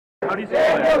How do you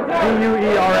say it?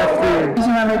 D-U-E-R-S-T. Just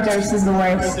remember, Durst is the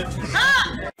worst.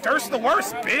 Durst the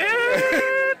worst,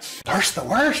 bitch! Durst the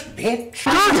worst, bitch!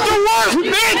 Durst the worst,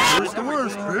 bitch! Durst the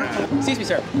worst, bitch! Excuse me,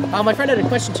 sir. My friend had a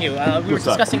question to you. We were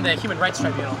discussing the Human Rights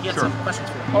Tribunal. He had some questions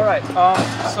for you. Alright,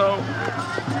 so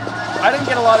I didn't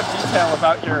get a lot of detail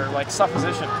about your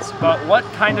suppositions, but what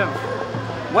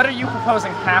are you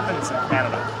proposing happens in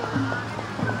Canada?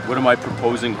 What am I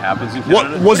proposing happens in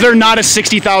Canada? What, was there not a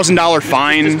 $60,000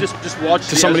 fine? Just watch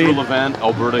the somebody? Ezra Levant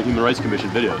Alberta Human Rights Commission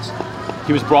videos.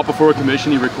 He was brought before a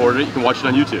commission, he recorded it, you can watch it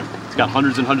on YouTube. It's got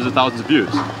hundreds and hundreds of thousands of views.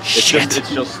 It's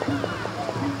just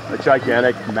a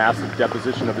gigantic, massive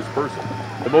deposition of his person.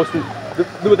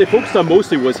 What they focused on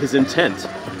mostly was his intent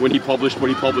when he published what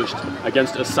he published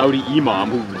against a Saudi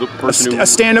imam, A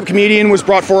stand-up comedian was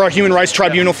brought for a Human Rights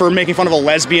Tribunal for making fun of a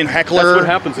lesbian heckler. That's what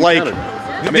happens in Canada.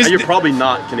 I mean, you're probably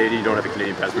not Canadian, you don't have a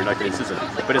Canadian passport, you're not a Canadian citizen.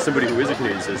 But as somebody who is a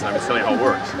Canadian citizen, I'm just telling you how it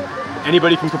works.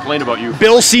 Anybody can complain about you.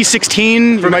 Bill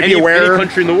C-16, you might be aware. Any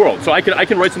country in the world. So I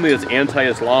can write something that's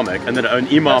anti-Islamic, and then an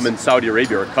imam in Saudi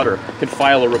Arabia or Qatar can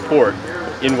file a report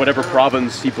in whatever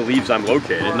province he believes I'm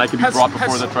located, and I can be brought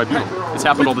before the tribunal. It's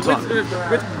happened all the time.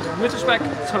 With respect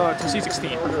to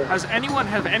C-16,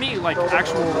 have any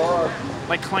actual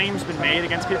claims been made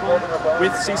against people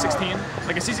with C-16?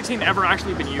 Like, has C-16 ever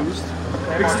actually been used?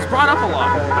 Because it's brought up a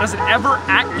lot, but has it ever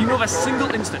do you know of a single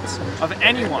instance of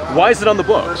anyone? Why is it on the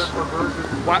books?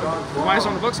 Why is it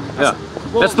on the books? Yeah.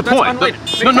 Well, that's the point.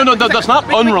 No, that's not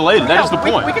unrelated. That is the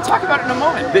point. We can talk about it in a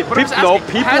moment.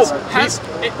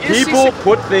 People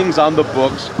put things on the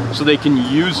books so they can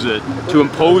use it to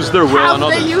impose their will on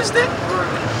others. Have they used it?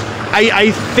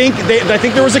 I think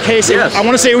there was a case. Yes. I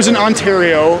want to say it was in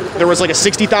Ontario. There was like a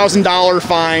 $60,000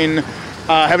 fine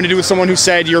having to do with someone who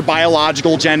said your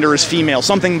biological gender is female,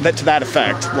 something to that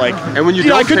effect. Like, and when you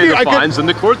don't pay the fines, then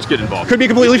the courts get involved. Could be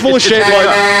completely full of shit.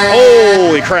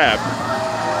 Holy crap!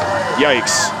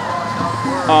 Yikes.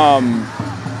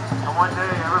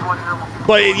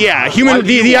 But yeah,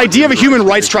 the idea of a human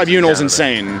rights tribunal is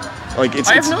insane. Like,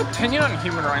 I have no opinion on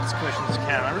human rights commissions in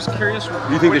Canada. I'm just curious. Do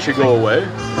you think they should go away?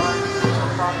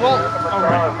 Well,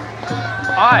 alright.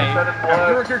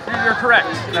 You're correct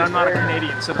that I'm not a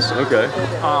Canadian citizen. Okay.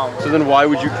 So then why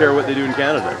would you care what they do in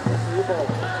Canada?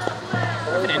 I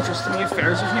have an interest in the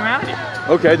affairs of humanity.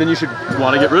 Okay, then you should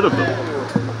want to get rid of them.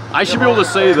 I should be able to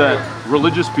say that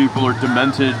religious people are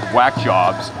demented whack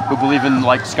jobs who believe in,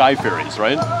 sky fairies,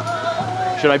 right?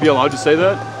 Should I be allowed to say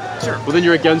that? Sure. Well, then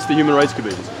you're against the human rights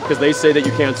commissions, because they say that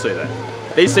you can't say that.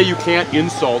 They say you can't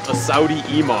insult a Saudi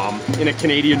imam in a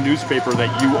Canadian newspaper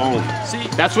that you own. See,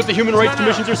 that's what the human rights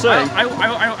commissions are saying.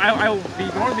 I'll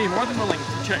be more than willing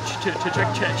to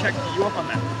check you up on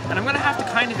that, and I'm going to have to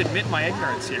kind of admit my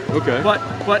ignorance here. Okay. But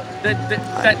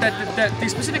the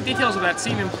specific details of that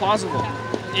seem implausible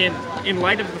in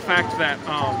light of the fact that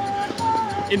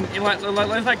in light of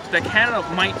the fact that Canada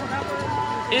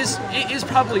is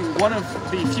probably one of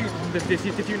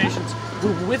the few nations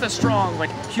with a strong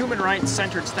human rights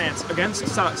centered stance against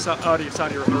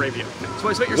Saudi Arabia. So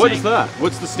what you're What's saying? that?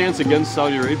 What's the stance against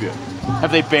Saudi Arabia?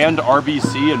 Have they banned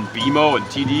RBC and BMO and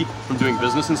TD from doing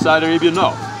business in Saudi Arabia?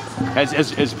 No.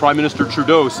 As Prime Minister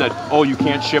Trudeau said, oh, you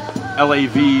can't ship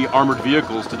LAV armored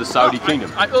vehicles to the Saudi kingdom.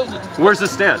 Where's the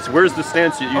stance? Where's the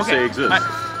stance that you say exists?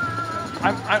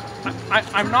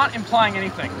 I'm not implying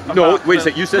anything. No, wait a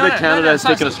second. You said that Canada has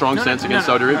taken a strong stance against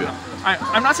Saudi Arabia.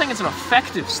 I'm not saying it's an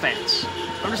effective stance.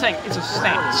 I'm just saying it's a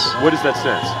stance. What is that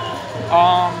stance?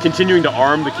 Continuing to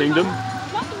arm the kingdom?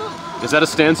 Is that a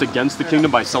stance against the kingdom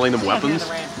by selling them weapons?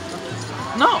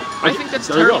 No, I think that's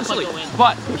terribly silly.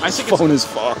 But I think phone is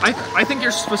fucked. I think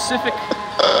your specific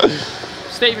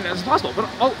statement is possible, but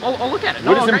I'll look at it.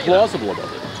 What is implausible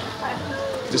about it?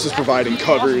 This is providing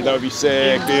cover. That would be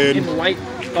sick, dude. In light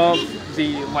of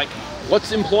the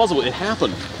What's implausible? It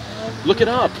happened. Look it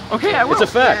up. Okay, I will. It's a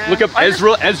fact. Look up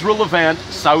Ezra Levant,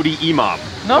 Saudi imam.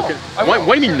 No. Okay.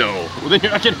 What do you mean no? Well, then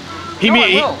I can. He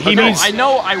means. I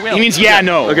know I will. He means yeah,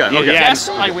 no. Okay. Okay. Yes,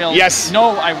 I will. Yes.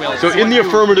 No, I will. So in the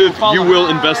affirmative, you will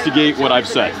investigate what I've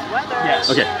said. Yes.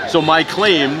 Okay. So my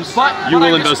claims, you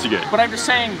will investigate. But I'm just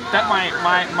saying that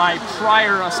my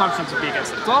prior assumptions would be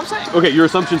against it. That's all I'm saying. Okay. Your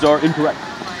assumptions are incorrect.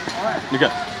 Okay.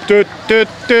 I'm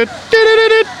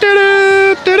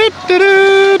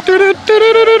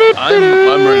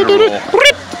ready to roll.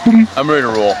 I'm ready to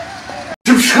roll.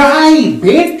 Try,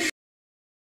 bitch!